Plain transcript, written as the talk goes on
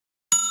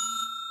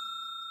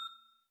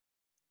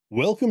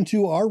Welcome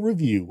to our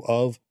review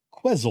of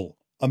Quezzle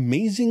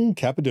Amazing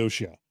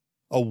Cappadocia,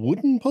 a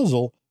wooden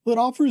puzzle that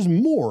offers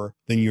more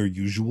than your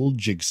usual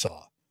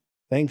jigsaw.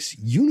 Thanks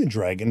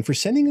Unidragon for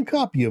sending a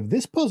copy of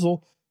this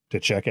puzzle to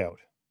check out.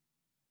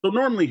 So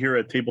normally here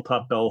at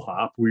Tabletop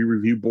Bellhop, we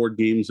review board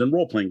games and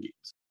role-playing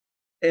games.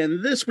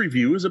 And this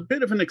review is a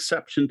bit of an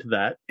exception to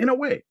that in a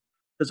way.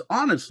 Because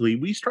honestly,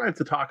 we strive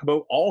to talk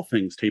about all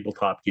things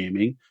tabletop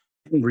gaming.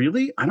 And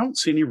really, I don't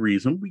see any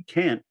reason we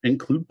can't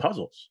include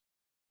puzzles.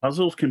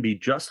 Puzzles can be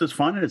just as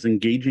fun and as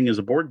engaging as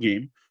a board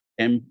game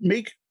and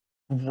make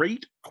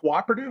great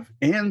cooperative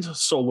and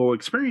solo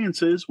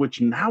experiences, which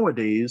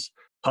nowadays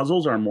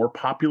puzzles are more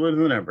popular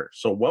than ever.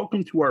 So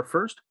welcome to our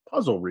first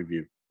puzzle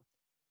review.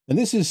 And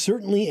this is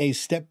certainly a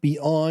step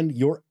beyond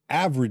your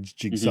average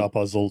jigsaw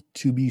puzzle,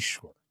 to be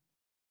sure.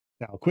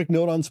 Now, a quick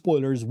note on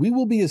spoilers. We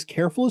will be as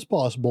careful as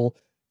possible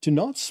to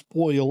not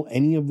spoil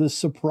any of the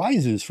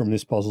surprises from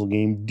this puzzle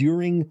game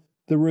during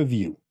the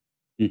review.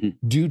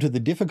 Due to the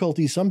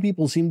difficulty some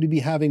people seem to be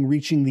having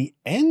reaching the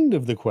end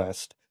of the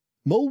quest,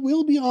 Mo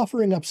will be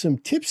offering up some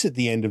tips at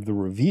the end of the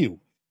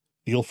review.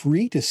 Feel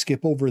free to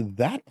skip over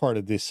that part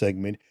of this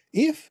segment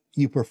if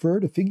you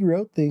prefer to figure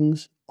out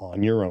things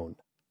on your own.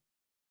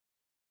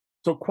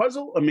 So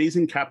Quezzle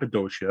Amazing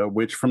Cappadocia,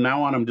 which from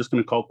now on I'm just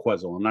going to call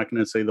Quezzle. I'm not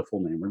going to say the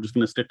full name. We're just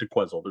going to stick to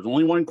Quezzle. There's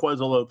only one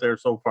Quezzle out there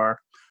so far,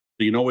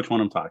 so you know which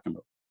one I'm talking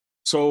about.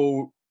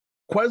 So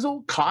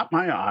Quezzle caught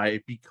my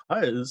eye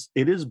because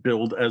it is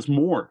billed as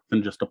more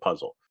than just a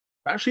puzzle.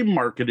 It's actually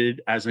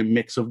marketed as a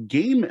mix of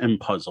game and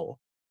puzzle.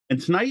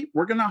 And tonight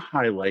we're going to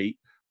highlight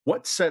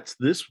what sets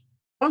this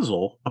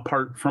puzzle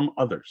apart from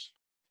others.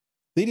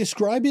 They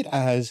describe it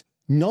as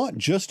not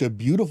just a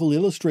beautiful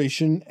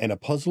illustration and a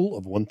puzzle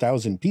of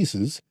 1,000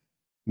 pieces,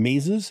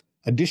 mazes,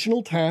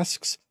 additional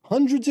tasks,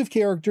 hundreds of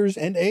characters,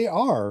 and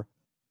AR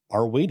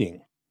are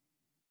waiting.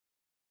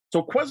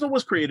 So Quezzle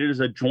was created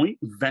as a joint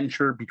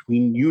venture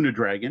between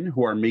Unidragon,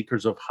 who are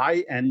makers of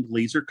high-end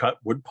laser-cut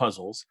wood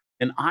puzzles,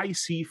 and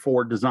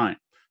IC4 Design.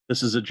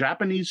 This is a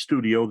Japanese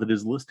studio that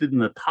is listed in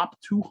the top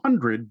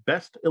 200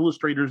 best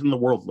illustrators in the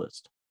world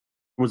list.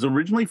 It was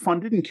originally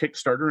funded in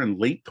Kickstarter in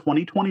late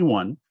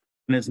 2021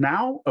 and is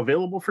now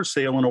available for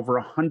sale in over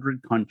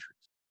 100 countries.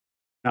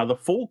 Now, the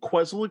full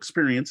Quezzle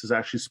experience is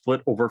actually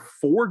split over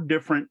 4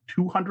 different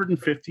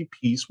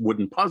 250-piece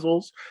wooden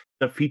puzzles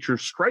that feature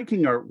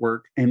striking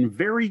artwork and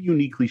very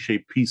uniquely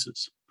shaped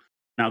pieces.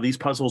 Now, these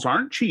puzzles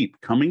aren't cheap,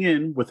 coming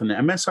in with an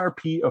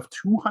MSRP of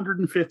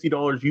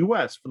 $250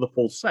 US for the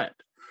full set,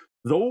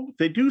 though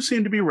they do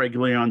seem to be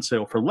regularly on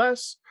sale for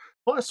less.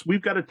 Plus,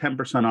 we've got a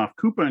 10% off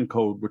coupon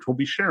code, which we'll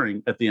be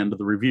sharing at the end of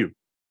the review.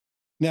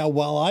 Now,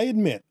 while I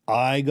admit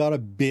I got a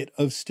bit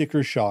of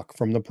sticker shock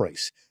from the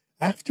price,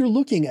 after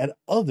looking at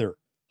other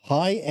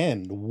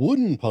high-end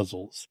wooden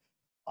puzzles,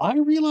 I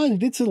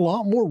realized it's a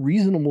lot more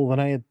reasonable than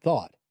I had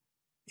thought.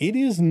 It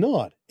is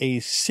not a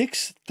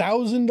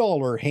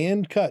 $6,000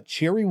 hand-cut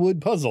cherry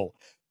wood puzzle,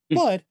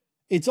 but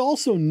it's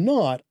also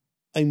not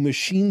a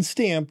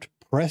machine-stamped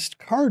pressed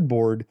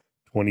cardboard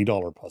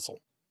 $20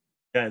 puzzle.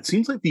 Yeah, it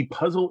seems like the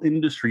puzzle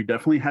industry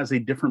definitely has a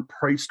different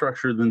price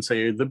structure than,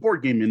 say, the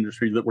board game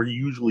industry that we're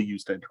usually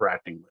used to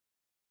interacting with.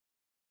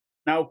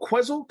 Now,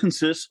 Quezzle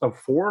consists of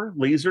 4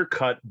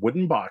 laser-cut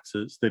wooden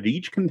boxes that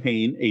each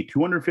contain a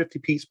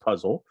 250-piece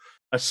puzzle,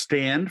 a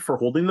stand for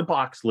holding the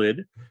box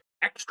lid,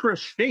 extra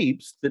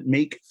shapes that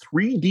make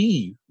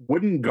 3D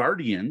wooden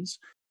guardians,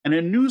 and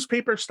a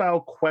newspaper-style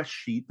quest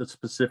sheet that's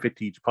specific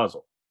to each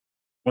puzzle.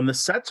 When the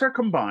sets are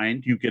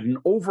combined, you get an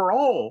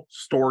overall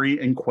story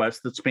and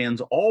quest that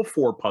spans all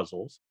 4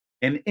 puzzles,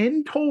 and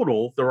in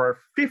total, there are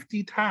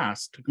 50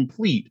 tasks to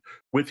complete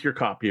with your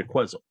copy of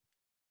Quezzle.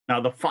 Now,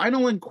 the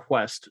final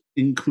quest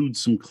includes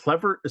some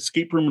clever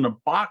escape room in a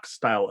box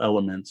style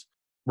elements,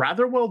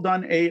 rather well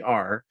done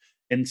AR,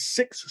 and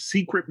 6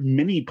 secret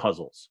mini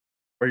puzzles,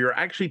 where you're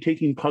actually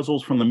taking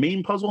puzzles from the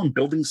main puzzle and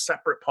building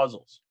separate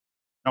puzzles.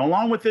 Now,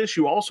 along with this,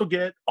 you also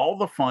get all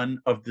the fun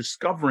of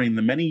discovering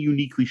the many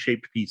uniquely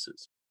shaped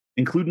pieces.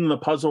 Including the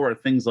puzzle are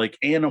things like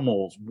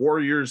animals,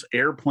 warriors,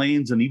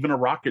 airplanes, and even a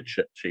rocket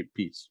ship-shaped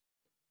piece.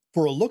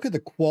 For a look at the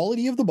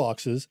quality of the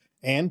boxes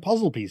and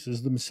puzzle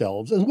pieces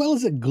themselves, as well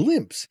as a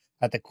glimpse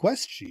at the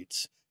quest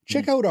sheets,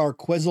 check out our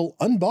Quezzle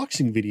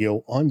unboxing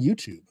video on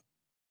YouTube.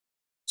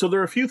 So there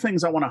are a few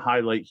things I want to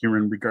highlight here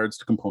in regards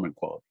to component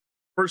quality.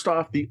 First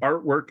off, the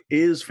artwork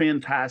is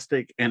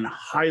fantastic and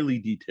highly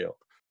detailed,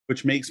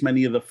 which makes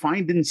many of the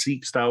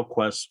find-and-seek style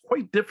quests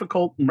quite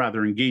difficult and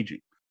rather engaging.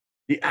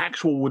 The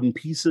actual wooden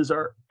pieces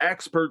are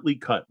expertly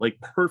cut,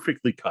 like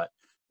perfectly cut,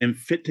 and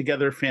fit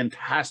together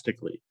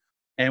fantastically.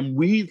 And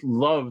we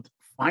loved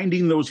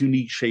finding those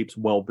unique shapes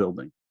while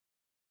building.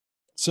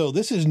 So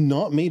this is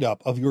not made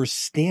up of your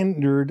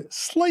standard,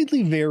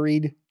 slightly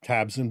varied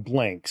tabs and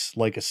blanks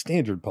like a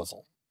standard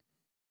puzzle.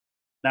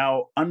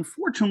 Now,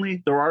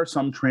 unfortunately, there are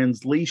some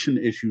translation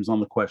issues on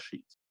the quest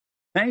sheets.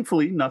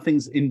 Thankfully,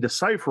 nothing's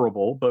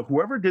indecipherable, but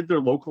whoever did their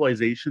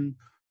localization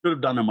should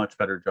have done a much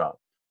better job.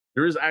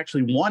 There is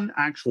actually one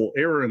actual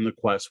error in the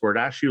quest where it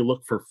asks you to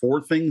look for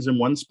 4 things in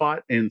one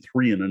spot and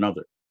 3 in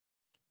another.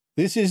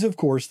 This is, of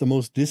course, the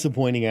most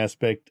disappointing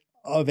aspect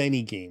of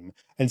any game,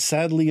 and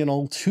sadly an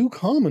all too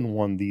common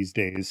one these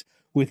days,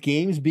 with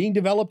games being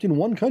developed in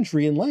one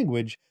country and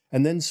language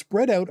and then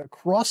spread out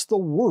across the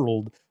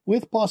world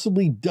with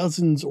possibly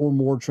dozens or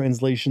more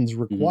translations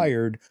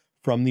required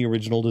from the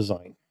original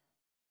design.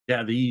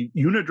 Yeah, the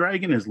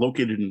Unidragon is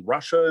located in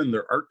Russia and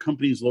their art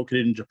company is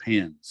located in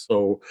Japan.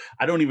 So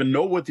I don't even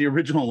know what the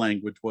original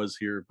language was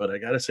here, but I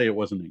got to say it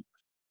wasn't English.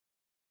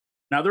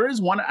 Now, there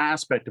is one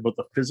aspect about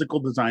the physical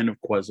design of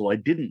Quezzle I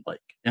didn't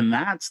like, and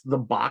that's the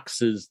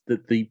boxes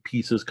that the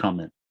pieces come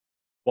in.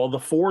 While the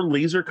 4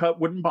 laser cut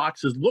wooden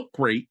boxes look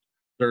great,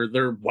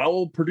 they're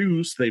well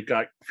produced, they've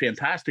got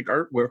fantastic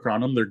artwork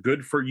on them, they're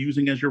good for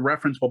using as your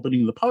reference while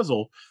building the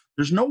puzzle,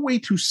 there's no way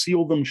to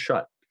seal them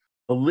shut.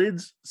 The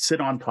lids sit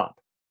on top.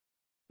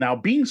 Now,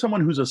 being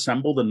someone who's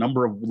assembled a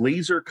number of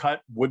laser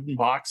cut wooden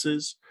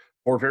boxes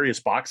or various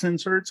box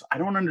inserts, I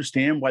don't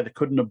understand why they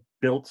couldn't have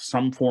built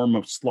some form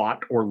of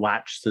slot or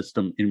latch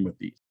system in with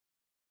these.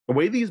 The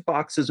way these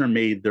boxes are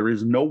made, there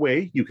is no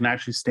way you can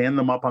actually stand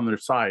them up on their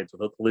sides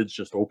without the lids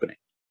just opening.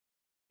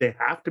 They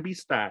have to be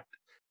stacked.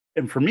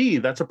 And for me,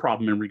 that's a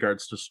problem in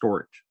regards to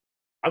storage.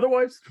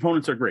 Otherwise, the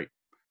components are great.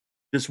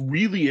 This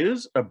really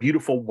is a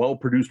beautiful,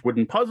 well-produced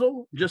wooden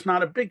puzzle, just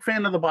not a big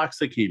fan of the box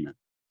they came in.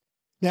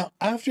 Now,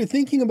 after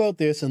thinking about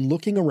this and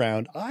looking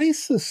around, I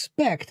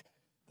suspect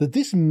that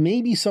this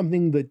may be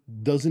something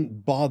that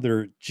doesn't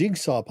bother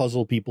jigsaw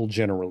puzzle people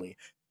generally.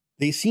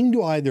 They seem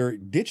to either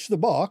ditch the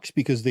box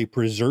because they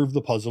preserve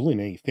the puzzle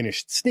in a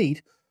finished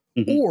state,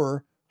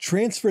 or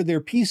transfer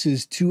their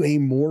pieces to a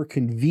more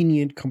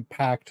convenient,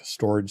 compact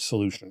storage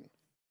solution.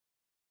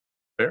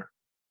 Fair.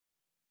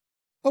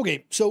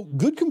 Okay, so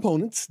good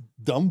components,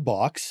 dumb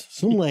box,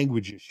 some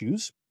language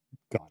issues.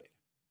 Got it.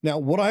 Now,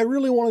 what I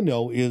really want to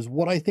know is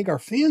what I think our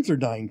fans are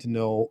dying to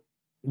know.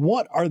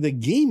 What are the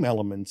game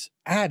elements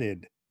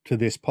added to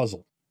this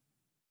puzzle?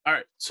 All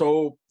right,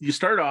 so you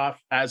start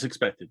off as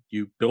expected.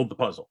 You build the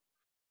puzzle.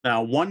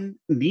 Now, one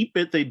neat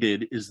bit they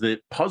did is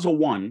that puzzle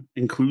 1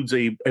 includes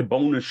a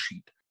bonus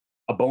sheet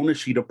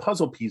of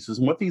puzzle pieces.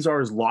 And what these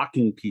are is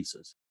locking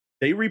pieces.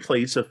 They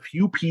replace a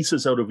few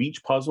pieces out of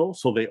each puzzle,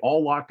 so they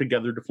all lock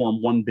together to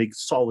form one big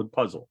solid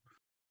puzzle.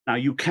 Now,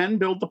 you can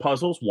build the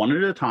puzzles one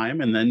at a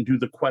time and then do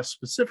the quest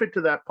specific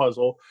to that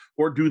puzzle,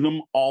 or do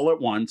them all at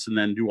once and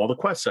then do all the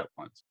quests at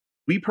once.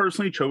 We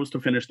personally chose to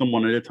finish them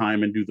one at a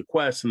time and do the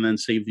quests and then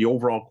save the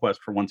overall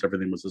quest for once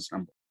everything was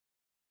assembled.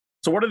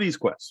 So what are these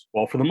quests?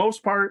 Well, for the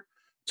most part,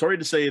 sorry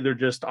to say, they're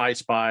just I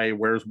Spy,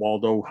 Where's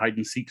Waldo, hide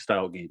and seek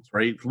style games,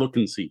 right? Look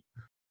and see.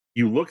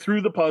 You look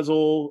through the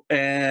puzzle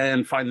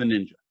and find the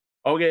ninja.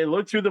 Okay,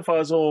 look through the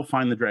puzzle,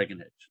 find the dragon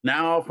edge.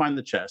 Now find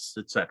the chest,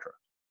 etc.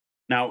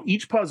 Now,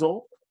 each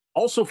puzzle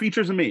also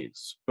features a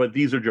maze, but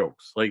these are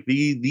jokes. Like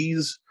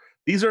these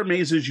are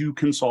mazes you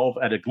can solve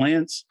at a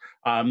glance.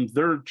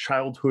 They're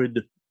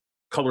childhood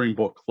coloring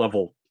book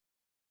level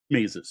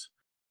mazes.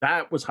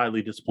 That was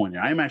highly disappointing.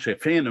 I am actually a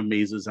fan of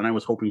mazes, and I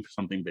was hoping for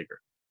something bigger.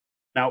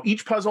 Now,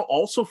 each puzzle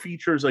also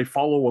features a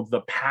follow of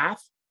the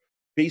path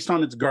based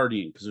on its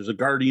guardian, because there's a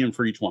guardian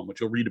for each one, which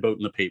you'll read about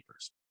in the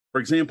papers. For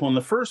example, in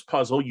the first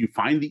puzzle, you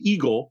find the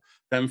eagle,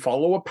 then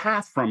follow a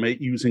path from it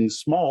using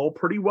small,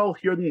 pretty well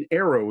hidden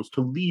arrows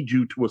to lead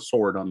you to a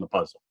sword on the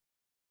puzzle.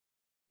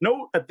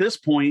 Note, at this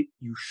point,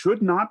 you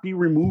should not be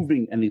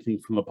removing anything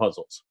from the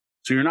puzzles.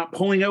 So you're not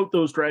pulling out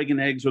those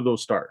dragon eggs or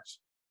those stars.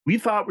 We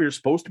thought we were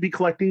supposed to be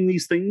collecting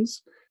these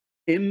things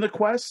in the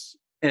quests,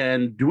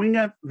 and doing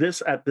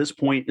this at this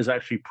point is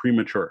actually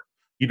premature.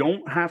 You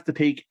don't have to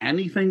take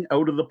anything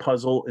out of the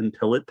puzzle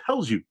until it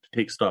tells you to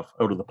take stuff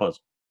out of the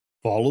puzzle.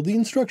 Follow the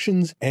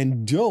instructions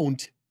and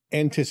don't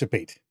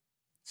anticipate.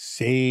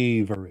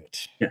 Savor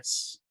it.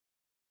 Yes.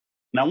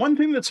 Now, one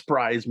thing that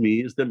surprised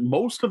me is that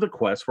most of the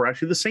quests were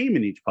actually the same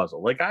in each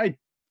puzzle. Like, I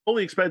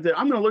fully expected,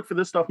 I'm going to look for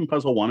this stuff in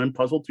puzzle 1, and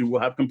puzzle 2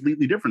 will have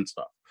completely different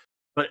stuff.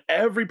 But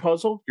every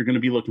puzzle, you're going to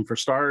be looking for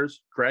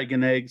stars,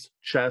 dragon eggs,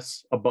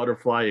 chests, a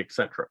butterfly,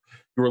 etc.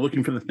 You were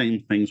looking for the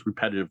same things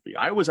repetitively.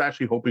 I was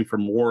actually hoping for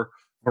more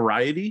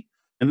variety.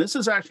 And this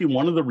is actually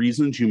one of the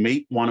reasons you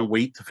may want to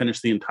wait to finish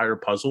the entire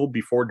puzzle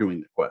before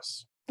doing the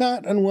quests.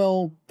 That, and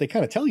well, they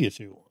kind of tell you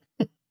to.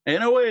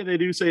 In a way, they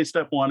do say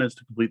step 1 is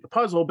to complete the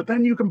puzzle, but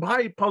then you can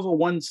buy puzzle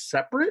 1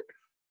 separate.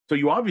 So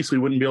you obviously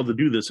wouldn't be able to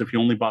do this if you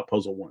only bought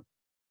puzzle 1.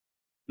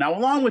 Now,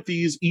 along with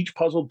these, each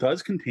puzzle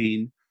does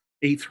contain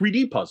a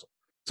 3D puzzle,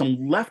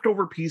 some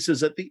leftover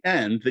pieces at the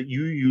end that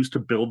you use to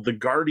build the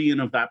guardian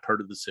of that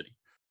part of the city.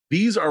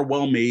 These are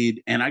well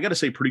made, and I got to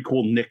say, pretty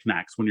cool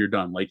knickknacks when you're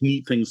done, like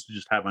neat things to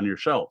just have on your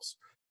shelves.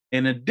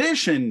 In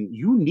addition,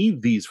 you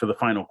need these for the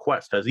final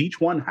quest, as each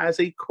one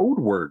has a code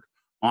word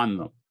on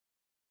them.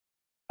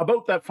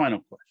 About that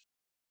final quest.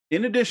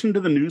 In addition to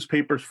the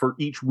newspapers for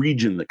each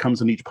region that comes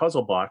in each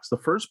puzzle box, the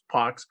first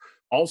box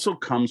also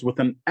comes with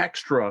an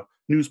extra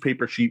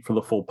newspaper sheet for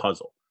the full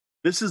puzzle.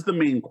 This is the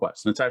main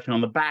quest, and it's actually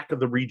on the back of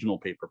the regional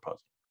paper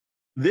puzzle.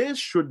 This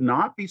should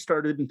not be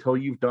started until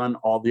you've done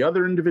all the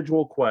other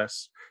individual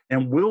quests,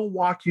 and will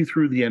walk you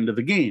through the end of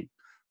the game.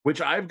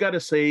 which I've got to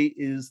say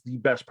is the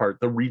best part,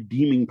 the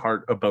redeeming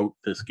part about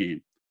this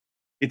game.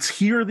 It's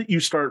here that you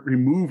start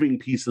removing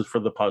pieces for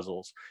the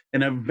puzzles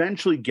and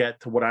eventually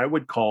get to what I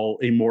would call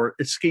a more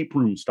escape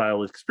room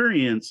style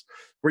experience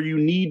where you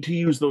need to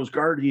use those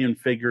guardian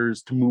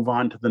figures to move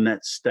on to the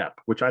next step,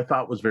 which I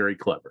thought was very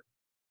clever.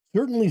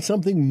 Certainly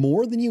something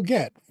more than you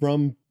get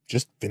from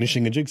just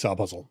finishing a jigsaw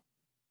puzzle.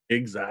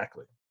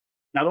 Exactly.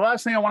 Now, the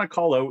last thing I want to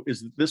call out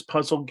is that this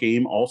puzzle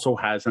game also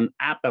has an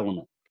app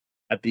element.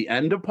 At the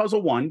end of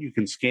puzzle 1, you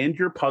can scan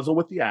your puzzle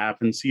with the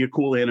app and see a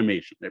cool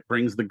animation. It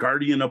brings the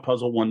guardian of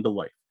puzzle 1 to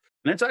life.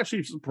 And it's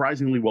actually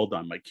surprisingly well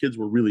done. My kids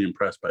were really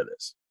impressed by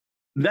this.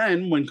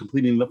 Then, when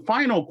completing the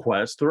final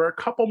quest, there are a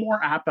couple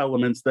more app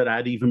elements that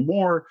add even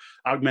more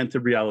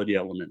augmented reality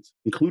elements,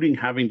 including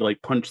having to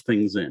punch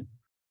things in.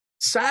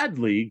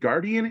 Sadly,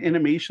 guardian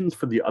animations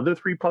for the other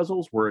 3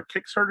 puzzles were a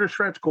Kickstarter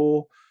stretch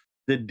goal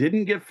that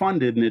didn't get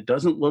funded, and it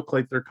doesn't look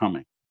like they're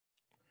coming.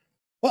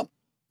 Well,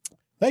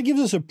 that gives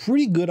us a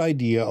pretty good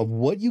idea of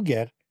what you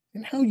get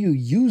and how you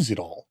use it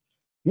all.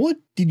 What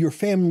did your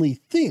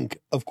family think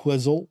of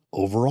Quezzle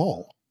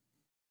overall?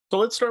 So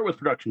let's start with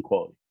production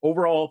quality.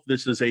 Overall,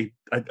 this is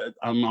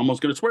I'm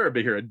almost going to swear a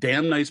bit here, a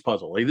damn nice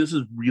puzzle. This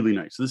is really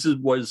nice.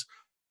 Was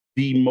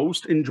the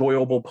most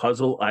enjoyable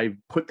puzzle I've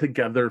put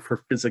together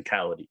for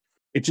physicality.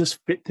 It just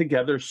fit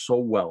together so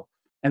well.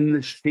 And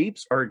the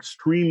shapes are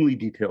extremely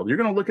detailed. You're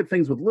going to look at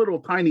things with little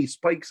tiny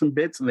spikes and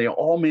bits, and they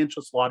all manage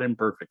to slot in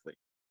perfectly.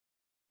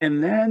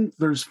 And then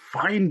there's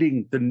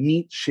finding the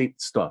neat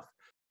shaped stuff.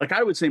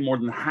 I would say more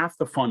than half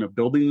the fun of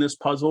building this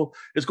puzzle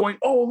is going,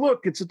 oh,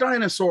 look, it's a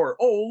dinosaur.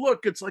 Oh,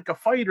 look, it's like a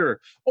fighter.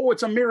 Oh,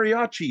 it's a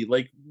mariachi.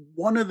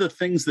 One of the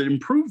things that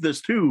improved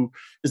this too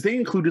is they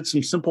included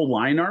some simple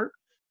line art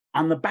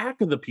on the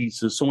back of the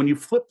pieces. So when you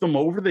flip them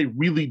over, they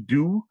really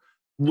do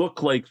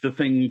look like the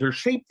thing they're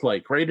shaped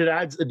like, right? It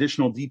adds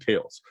additional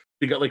details.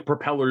 You got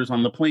propellers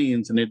on the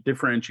planes, and it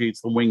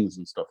differentiates the wings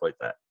and stuff like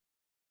that.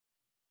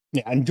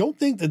 Yeah, and don't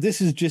think that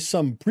this is just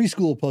some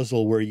preschool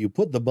puzzle where you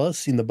put the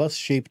bus in the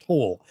bus-shaped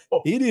hole.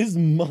 Oh. It is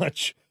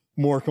much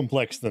more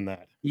complex than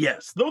that.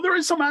 Yes, though there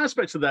is some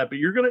aspects of that, but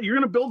you're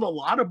gonna build a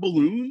lot of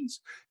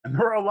balloons, and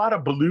there are a lot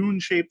of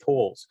balloon-shaped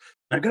holes.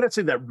 And I gotta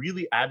say that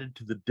really added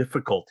to the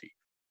difficulty.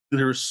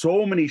 There were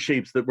so many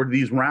shapes that were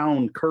these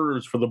round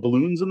curves for the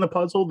balloons in the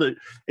puzzle that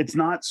it's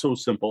not so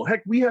simple.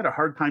 Heck, we had a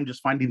hard time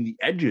just finding the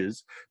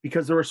edges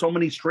because there were so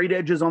many straight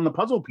edges on the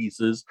puzzle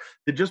pieces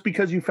that just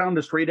because you found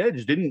a straight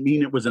edge didn't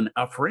mean it was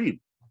a frame.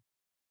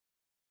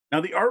 Now,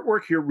 the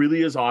artwork here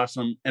really is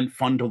awesome and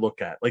fun to look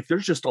at.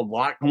 There's just a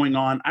lot going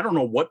on. I don't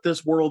know what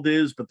this world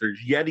is, but there's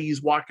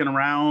Yetis walking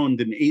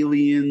around and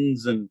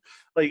aliens. And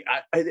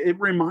it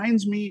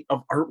reminds me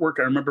of artwork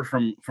I remember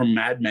from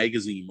Mad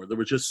Magazine, where there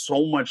was just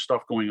so much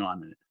stuff going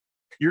on in it.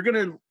 You're going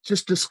to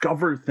just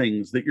discover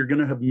things that you're going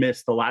to have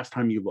missed the last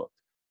time you looked.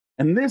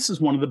 And this is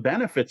one of the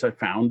benefits I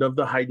found of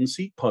the hide and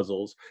seek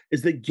puzzles,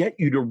 is they get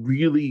you to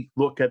really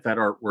look at that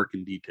artwork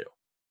in detail.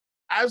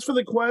 As for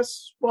the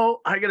quests,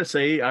 well, I got to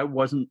say, I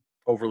wasn't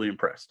overly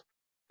impressed.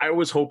 I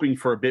was hoping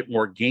for a bit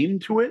more game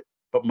to it,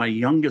 but my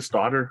youngest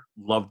daughter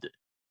loved it.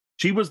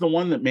 She was the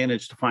one that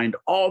managed to find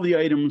all the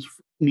items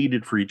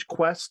needed for each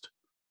quest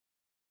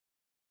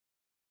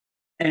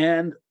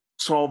and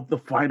solve the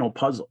final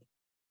puzzle.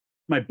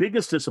 My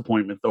biggest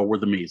disappointment, though, were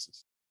the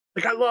mazes.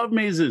 I love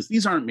mazes.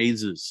 These aren't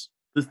mazes.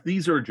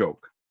 These are a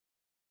joke.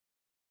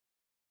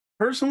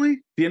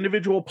 Personally, the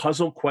individual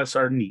puzzle quests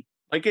are neat.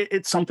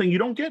 It's something you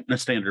don't get in a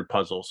standard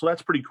puzzle, so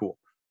that's pretty cool.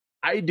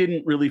 I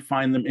didn't really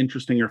find them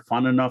interesting or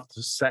fun enough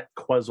to set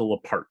Quezzle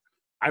apart.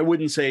 I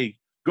wouldn't say,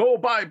 go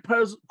buy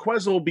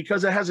Quezzle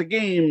because it has a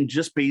game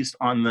just based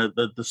on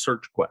the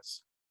search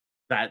quests.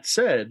 That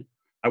said,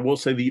 I will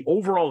say the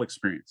overall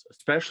experience,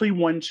 especially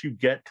once you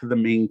get to the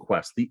main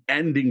quest, the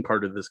ending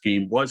part of this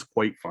game was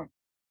quite fun.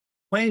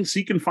 Playing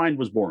Seek and Find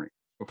was boring,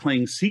 but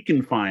playing Seek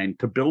and Find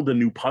to build a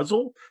new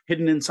puzzle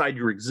hidden inside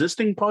your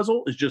existing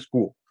puzzle is just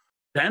cool.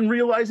 Then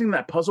realizing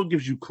that puzzle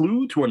gives you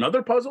clue to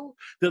another puzzle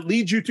that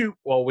leads you to,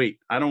 well, wait,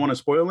 I don't want to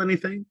spoil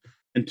anything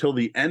until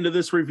the end of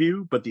this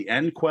review, but the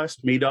end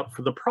quest made up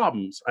for the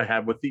problems I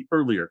had with the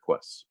earlier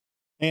quests.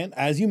 And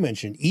as you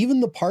mentioned, even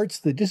the parts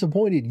that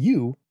disappointed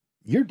you,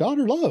 your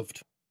daughter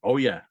loved. Oh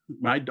yeah,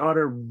 my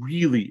daughter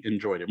really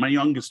enjoyed it. My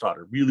youngest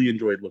daughter really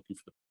enjoyed looking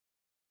for them.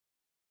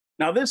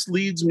 Now this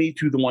leads me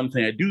to the one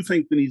thing I do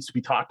think that needs to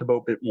be talked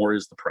about a bit more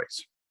is the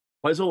price.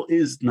 Quezzle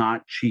is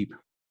not cheap,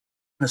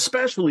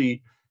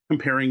 especially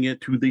comparing it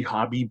to the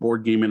hobby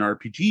board game and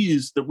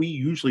RPGs that we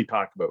usually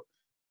talk about.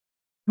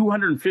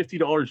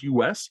 $250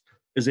 US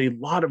is a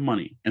lot of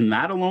money, and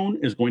that alone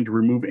is going to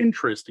remove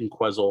interest in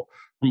Quezzle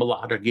from a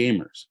lot of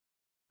gamers.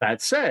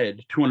 That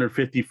said,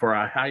 $250 for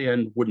a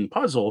high-end wooden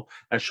puzzle,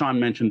 as Sean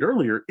mentioned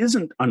earlier,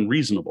 isn't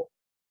unreasonable,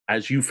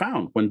 as you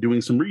found when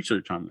doing some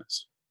research on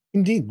this.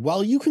 Indeed,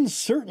 while you can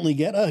certainly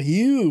get a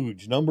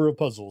huge number of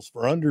puzzles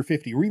for under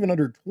 $50 or even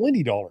under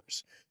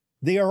 $20,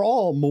 they are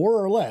all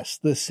more or less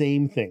the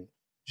same thing.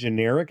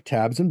 generic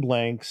tabs and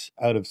blanks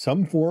out of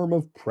some form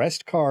of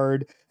pressed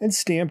card and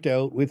stamped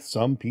out with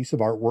some piece of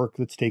artwork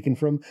that's taken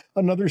from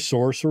another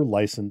source or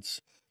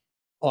license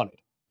on it.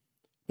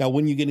 Now,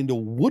 when you get into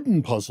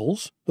wooden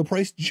puzzles, the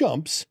price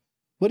jumps,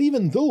 but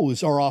even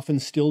those are often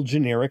still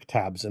generic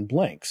tabs and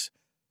blanks.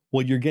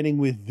 What you're getting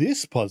with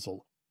this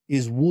puzzle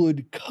is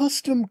wood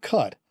custom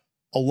cut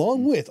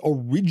along with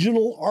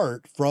original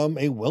art from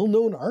a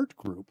well-known art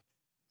group,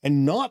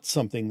 and not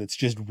something that's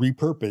just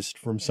repurposed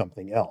from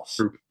something else.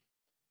 True.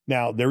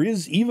 Now, there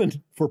is,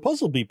 even for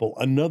puzzle people,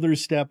 another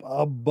step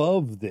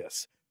above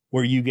this,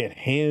 where you get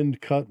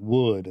hand-cut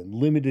wood and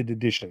limited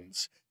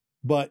editions.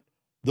 But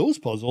those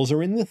puzzles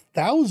are in the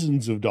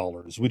thousands of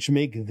dollars, which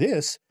make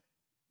this,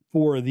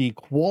 for the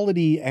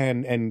quality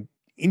and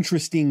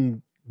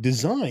interesting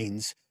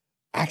designs,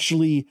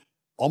 actually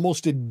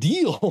almost a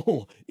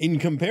deal in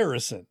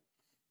comparison.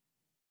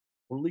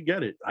 Totally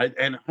get it. I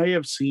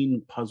have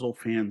seen puzzle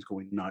fans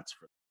going nuts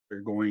for this.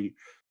 They're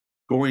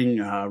going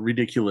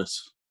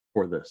ridiculous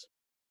for this.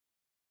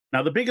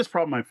 Now, the biggest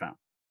problem I found,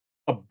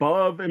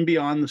 above and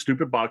beyond the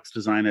stupid box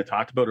design I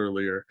talked about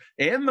earlier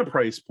and the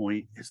price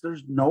point, is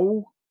there's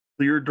no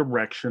clear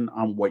direction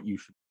on what you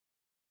should,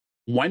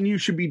 when you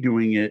should be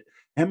doing it,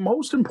 and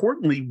most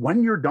importantly,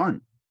 when you're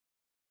done.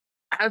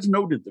 As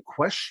noted, the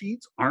quest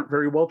sheets aren't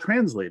very well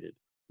translated.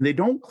 They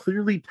don't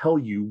clearly tell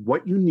you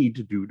what you need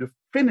to do to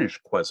finish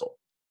Quezzle.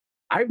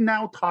 I've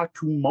now talked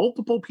to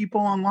multiple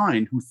people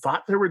online who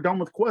thought they were done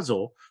with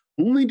Quezzle,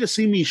 only to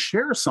see me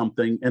share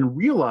something and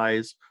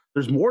realize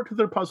there's more to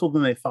their puzzle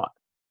than they thought.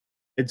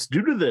 It's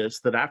due to this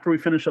that after we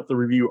finish up the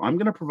review, I'm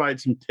going to provide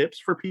some tips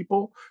for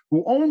people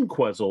who own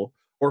Quezzle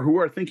or who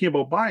are thinking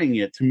about buying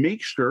it to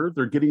make sure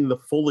they're getting the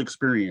full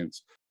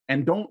experience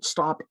and don't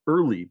stop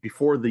early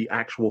before the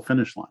actual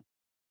finish line.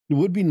 It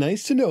would be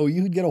nice to know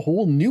you could get a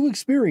whole new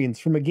experience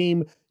from a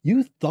game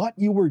you thought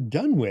you were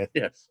done with.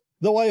 Yes.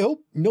 Though I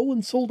hope no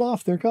one sold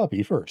off their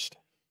copy first.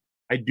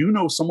 I do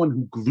know someone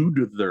who glued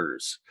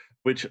theirs,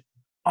 which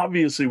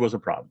obviously was a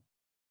problem.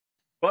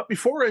 But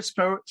before I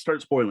start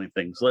spoiling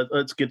things,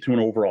 let's get to an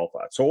overall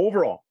thought. So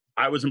overall,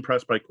 I was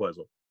impressed by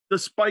Quezzle,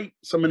 despite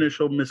some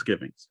initial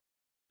misgivings.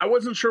 I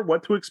wasn't sure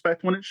what to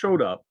expect when it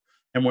showed up.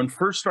 And when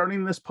first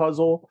starting this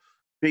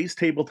puzzle-based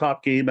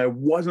tabletop game, I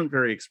wasn't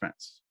very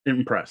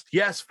impressed.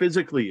 Yes,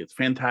 physically, it's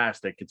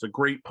fantastic. It's a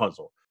great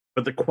puzzle.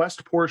 But the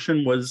quest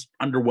portion was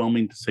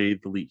underwhelming, to say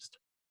the least.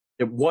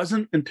 It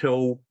wasn't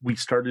until we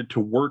started to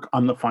work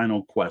on the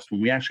final quest,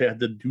 when we actually had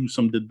to do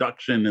some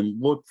deduction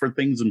and look for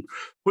things and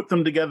put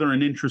them together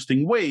in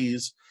interesting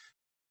ways,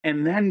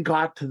 and then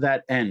got to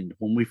that end,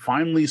 when we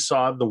finally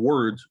saw the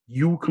words,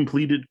 "You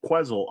completed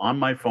Quezzle," on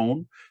my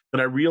phone,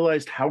 that I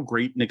realized how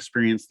great an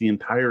experience the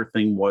entire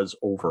thing was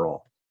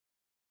overall.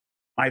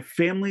 My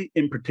family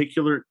in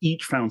particular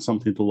each found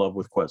something to love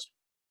with Quezzle.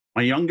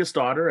 My youngest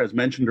daughter, as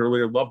mentioned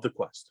earlier, loved the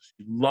quest.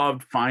 She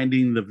loved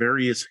finding the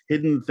various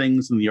hidden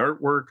things in the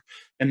artwork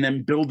and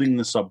then building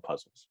the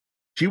sub-puzzles.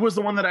 She was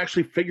the one that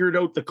actually figured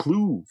out the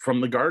clue from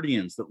the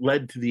Guardians that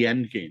led to the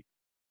end game.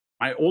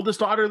 My oldest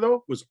daughter,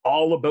 though, was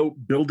all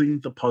about building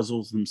the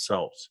puzzles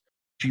themselves.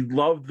 She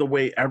loved the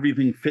way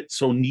everything fit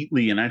so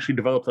neatly and actually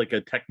developed like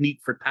a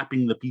technique for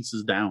tapping the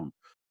pieces down.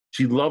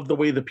 She loved the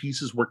way the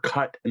pieces were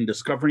cut and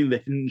discovering the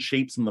hidden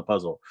shapes in the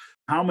puzzle.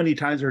 How many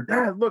times her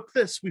dad, look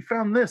this, we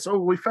found this, oh,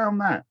 we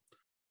found that.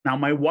 Now,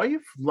 my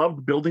wife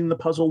loved building the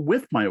puzzle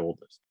with my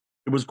oldest.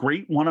 It was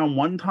great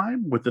one-on-one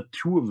time with the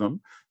two of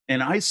them,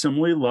 and I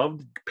similarly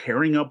loved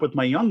pairing up with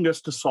my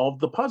youngest to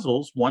solve the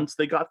puzzles once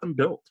they got them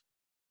built.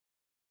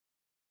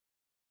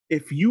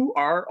 If you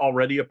are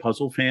already a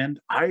puzzle fan,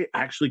 I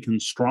actually can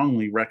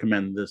strongly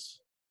recommend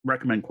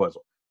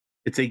Quezzle.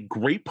 It's a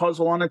great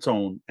puzzle on its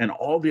own, and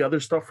all the other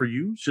stuff for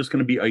you is just going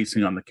to be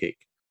icing on the cake.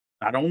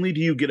 Not only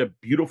do you get a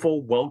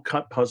beautiful,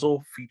 well-cut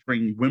puzzle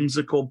featuring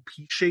whimsical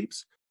piece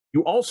shapes,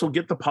 you also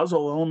get the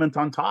puzzle element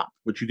on top,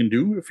 which you can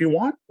do if you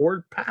want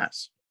or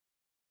pass.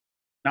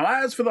 Now,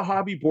 as for the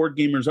hobby board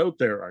gamers out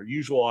there, our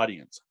usual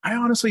audience, I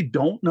honestly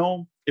don't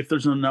know if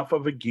there's enough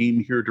of a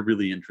game here to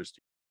really interest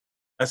you,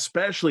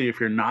 especially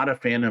if you're not a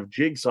fan of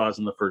jigsaws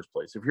in the first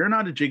place. If you're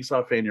not a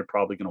jigsaw fan, you're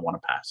probably going to want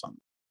to pass on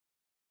it.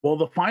 While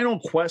the final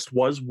quest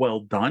was well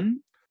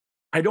done,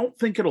 I don't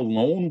think it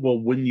alone will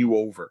win you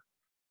over.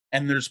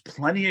 And there's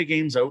plenty of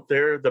games out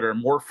there that are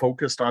more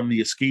focused on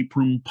the escape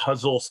room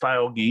puzzle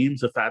style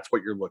games, if that's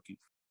what you're looking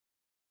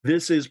for.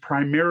 This is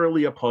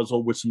primarily a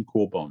puzzle with some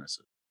cool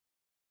bonuses.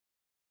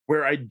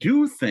 Where I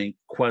do think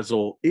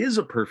Quezzle is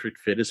a perfect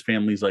fit is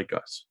families like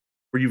us,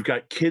 where you've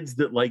got kids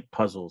that like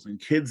puzzles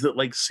and kids that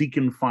like seek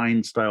and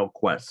find style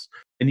quests.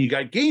 And you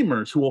got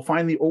gamers who will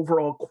find the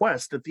overall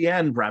quest at the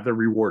end rather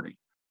rewarding.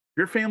 If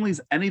your family's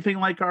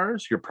anything like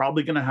ours, you're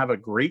probably going to have a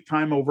great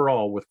time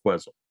overall with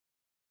Quezzle.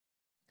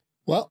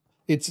 Well,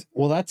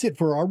 that's it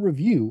for our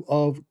review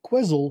of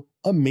Quezzle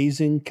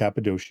Amazing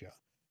Cappadocia.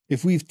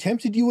 If we've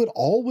tempted you at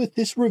all with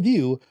this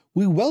review,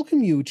 we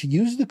welcome you to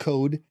use the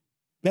code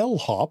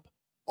BELLHOP,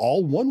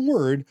 all one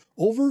word,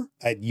 over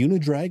at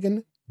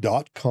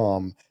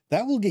Unidragon.com.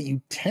 That will get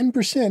you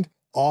 10%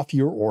 off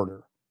your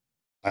order.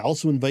 I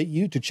also invite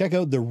you to check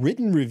out the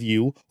written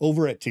review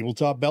over at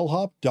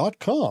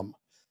tabletopbellhop.com.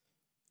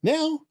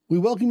 Now, we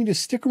welcome you to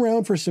stick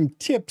around for some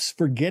tips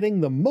for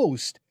getting the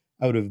most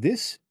out of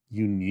this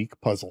unique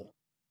puzzle.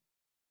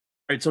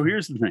 All right, so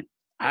here's the thing.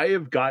 I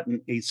have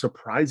gotten a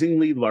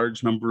surprisingly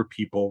large number of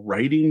people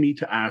writing me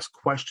to ask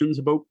questions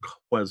about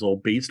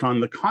Quezzle based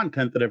on the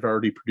content that I've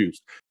already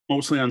produced,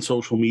 mostly on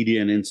social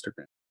media and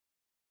Instagram.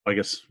 I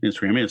guess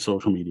Instagram is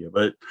social media,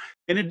 but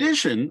in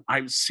addition,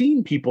 I've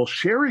seen people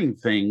sharing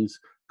things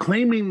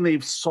claiming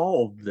they've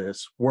solved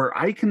this where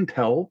I can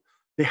tell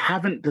they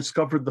haven't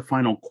discovered the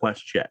final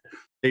quest yet.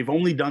 They've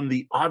only done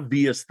the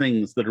obvious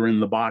things that are in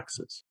the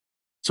boxes.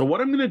 So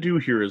what I'm going to do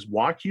here is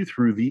walk you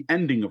through the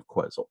ending of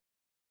Quezzle.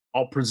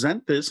 I'll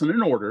present this in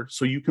an order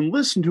so you can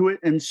listen to it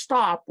and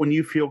stop when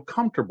you feel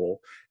comfortable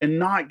and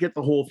not get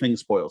the whole thing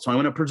spoiled. So I'm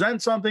going to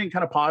present something,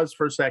 kind of pause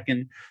for a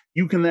second.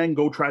 You can then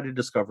go try to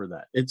discover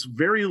that. It's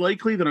very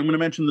likely that I'm going to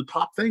mention the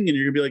top thing and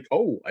you're going to be like,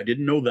 oh, I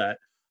didn't know that.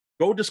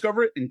 Go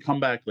discover it and come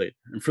back later.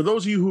 And for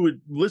those of you who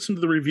would listen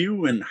to the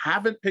review and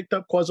haven't picked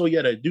up Quezzle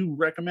yet, I do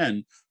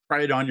recommend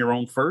try it on your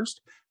own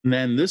first. And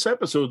then this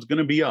episode is going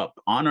to be up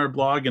on our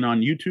blog and on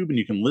YouTube, and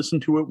you can listen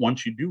to it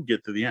once you do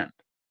get to the end.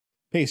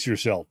 Pace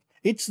yourself.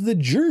 It's the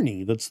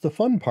journey that's the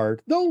fun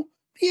part, though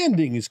the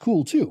ending is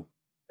cool too.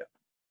 Yeah.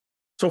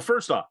 So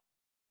first off,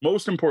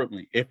 most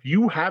importantly, if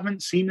you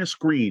haven't seen a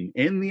screen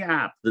in the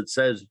app that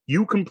says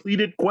you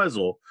completed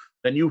Quezzle,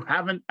 then you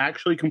haven't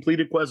actually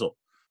completed Quezzle.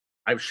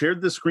 I've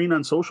shared this screen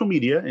on social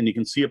media, and you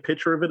can see a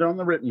picture of it on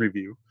the written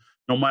review.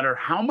 No matter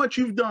how much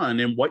you've done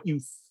and what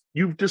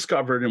you've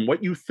discovered and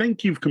what you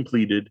think you've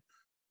completed,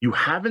 you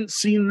haven't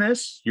seen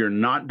this, you're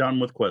not done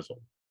with Quezzle.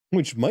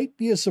 Which might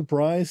be a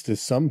surprise to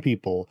some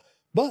people.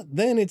 But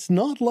then it's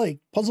not like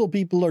puzzle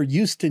people are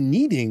used to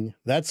needing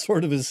that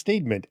sort of a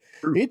statement.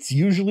 True. It's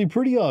usually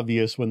pretty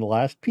obvious when the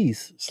last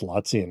piece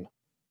slots in.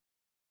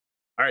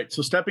 All right,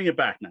 so stepping it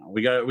back now,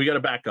 we got to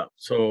back up.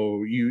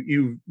 So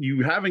you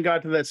haven't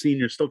got to that scene,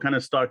 you're still kind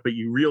of stuck, but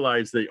you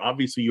realize that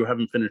obviously you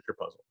haven't finished your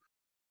puzzle.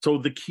 So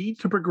the key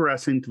to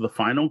progressing to the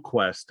final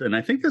quest, and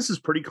I think this is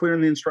pretty clear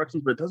in the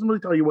instructions, but it doesn't really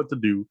tell you what to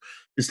do,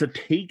 is to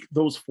take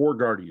those 4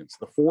 guardians,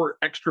 the 4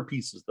 extra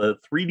pieces, the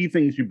 3D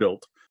things you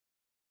built,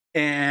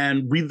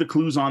 and read the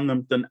clues on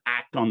them, then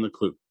act on the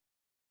clue.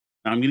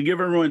 Now, I'm going to give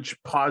everyone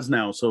pause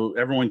now so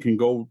everyone can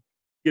go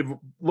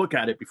look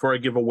at it before I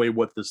give away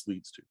what this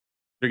leads to.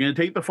 They're going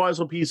to take the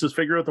puzzle pieces,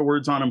 figure out the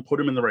words on them, put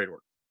them in the right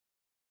order.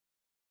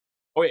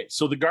 Okay,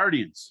 so the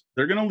guardians,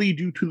 they're going to lead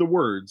you to the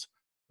words,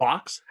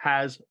 box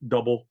has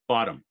double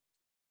bottom,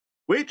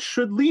 which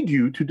should lead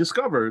you to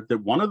discover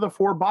that one of the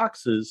 4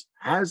 boxes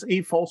has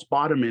a false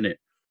bottom in it,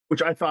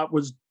 which I thought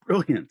was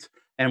brilliant.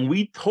 And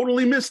we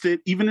totally missed it,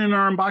 even in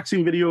our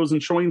unboxing videos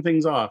and showing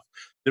things off,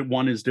 that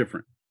one is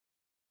different.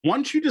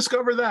 Once you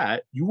discover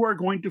that, you are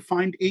going to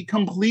find a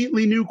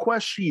completely new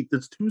quest sheet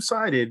that's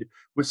 2-sided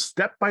with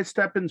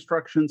step-by-step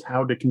instructions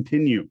how to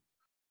continue.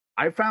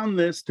 I found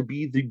this to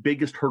be the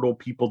biggest hurdle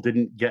people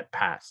didn't get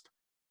past.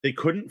 They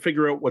couldn't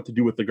figure out what to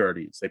do with the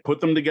guardians. They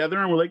put them together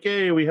and were like,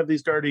 hey, we have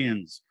these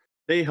guardians.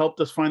 They helped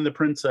us find the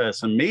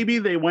princess. And maybe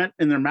they went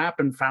in their map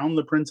and found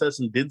the princess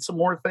and did some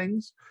more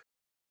things.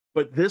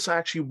 But this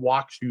actually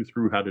walks you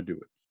through how to do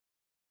it.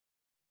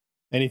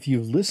 And if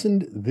you've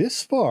listened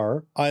this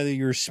far, either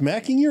you're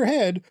smacking your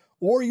head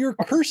or you're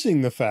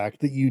cursing the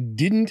fact that you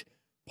didn't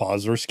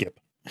pause or skip.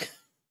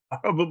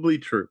 Probably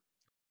true.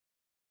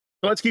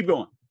 So let's keep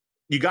going.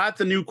 You got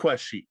the new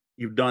quest sheet.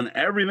 You've done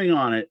everything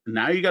on it. And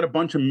now you got a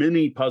bunch of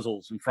mini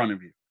puzzles in front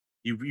of you.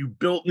 You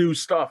built new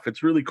stuff.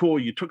 It's really cool.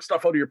 You took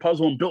stuff out of your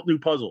puzzle and built new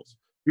puzzles.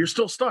 You're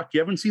still stuck. You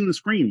haven't seen the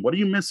screen. What are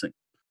you missing?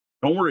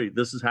 Don't worry.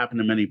 This has happened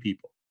to many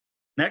people.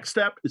 Next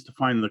step is to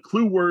find the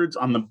clue words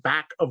on the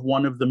back of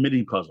one of the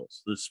mini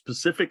puzzles, the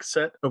specific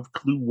set of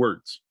clue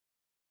words.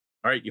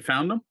 All right, you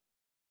found them?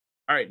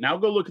 All right, now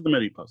go look at the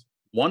mini puzzle.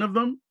 One of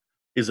them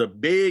is a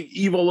big,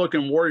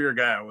 evil-looking warrior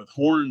guy with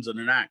horns and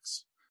an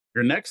axe.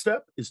 Your next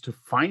step is to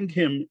find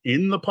him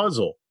in the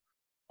puzzle.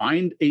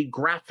 Find a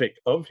graphic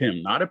of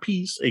him, not a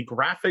piece, a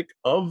graphic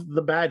of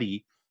the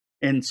baddie,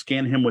 and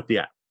scan him with the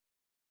app.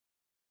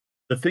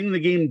 The thing the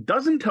game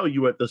doesn't tell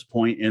you at this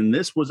point, and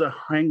this was a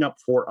hang-up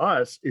for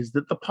us, is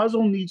that the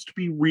puzzle needs to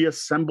be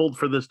reassembled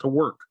for this to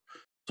work.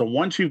 So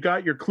once you've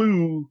got your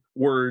clue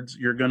words,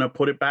 you're going to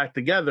put it back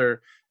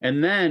together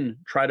and then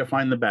try to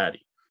find the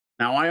baddie.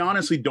 Now, I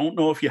honestly don't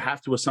know if you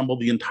have to assemble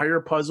the entire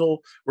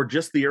puzzle or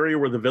just the area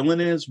where the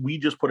villain is. We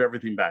just put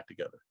everything back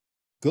together.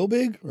 Go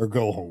big or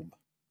go home.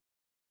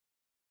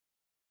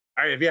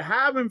 All right, if you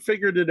haven't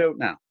figured it out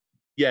now,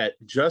 yet,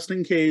 just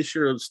in case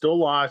you're still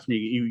lost and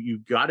you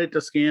got it to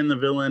scan the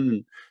villain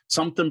and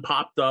something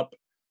popped up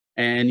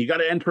and you got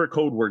to enter a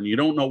code word and you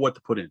don't know what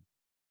to put in.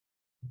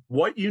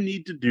 What you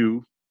need to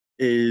do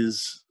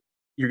is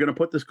you're going to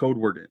put this code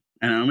word in.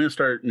 And I'm going to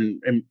start,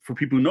 and for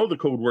people who know the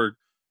code word,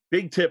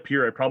 big tip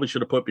here I probably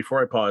should have put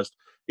before I paused,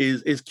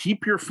 is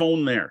keep your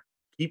phone there.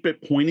 Keep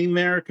it pointing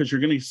there because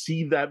you're going to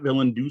see that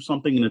villain do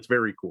something and it's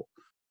very cool.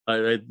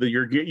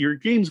 Your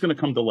game's going to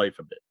come to life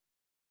a bit.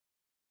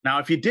 Now,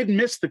 if you did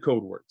miss the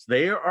code words,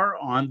 they are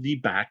on the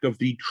back of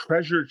the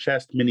treasure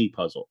chest mini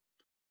puzzle,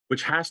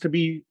 which has to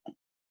be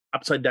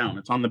upside down.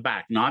 It's on the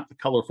back, not the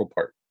colorful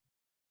part.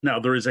 Now,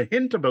 there is a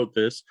hint about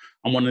this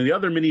on one of the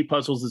other mini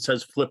puzzles that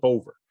says flip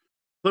over.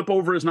 Flip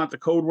over is not the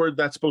code word.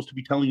 That's supposed to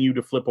be telling you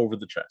to flip over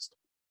the chest.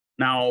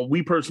 Now,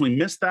 we personally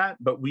missed that,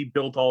 but we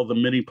built all the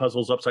mini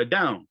puzzles upside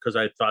down because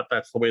I thought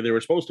that's the way they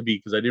were supposed to be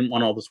because I didn't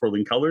want all the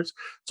swirling colors.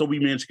 So we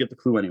managed to get the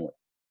clue anyway.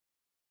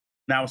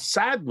 Now,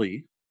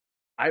 sadly,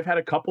 I've had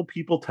a couple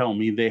people tell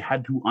me they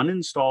had to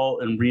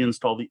uninstall and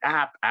reinstall the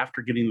app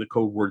after getting the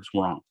code words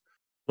wrong.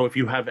 So if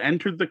you have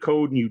entered the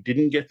code and you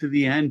didn't get to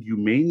the end, you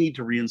may need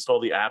to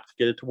reinstall the app to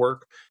get it to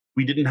work.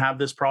 We didn't have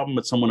this problem,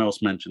 but someone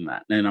else mentioned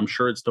that, and I'm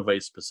sure it's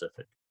device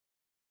specific.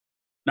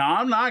 Now,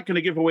 I'm not going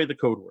to give away the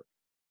code word.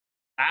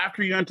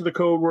 After you enter the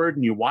code word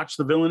and you watch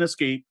the villain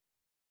escape,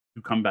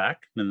 you come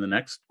back in the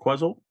next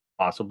Quezzle,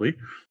 possibly,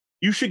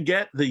 you should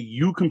get the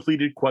You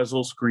Completed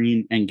Quezzle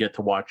screen and get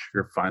to watch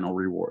your final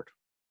reward.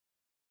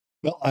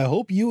 Well, I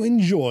hope you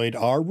enjoyed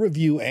our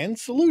review and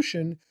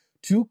solution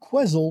to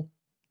Quezzle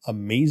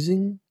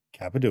Amazing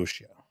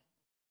Cappadocia.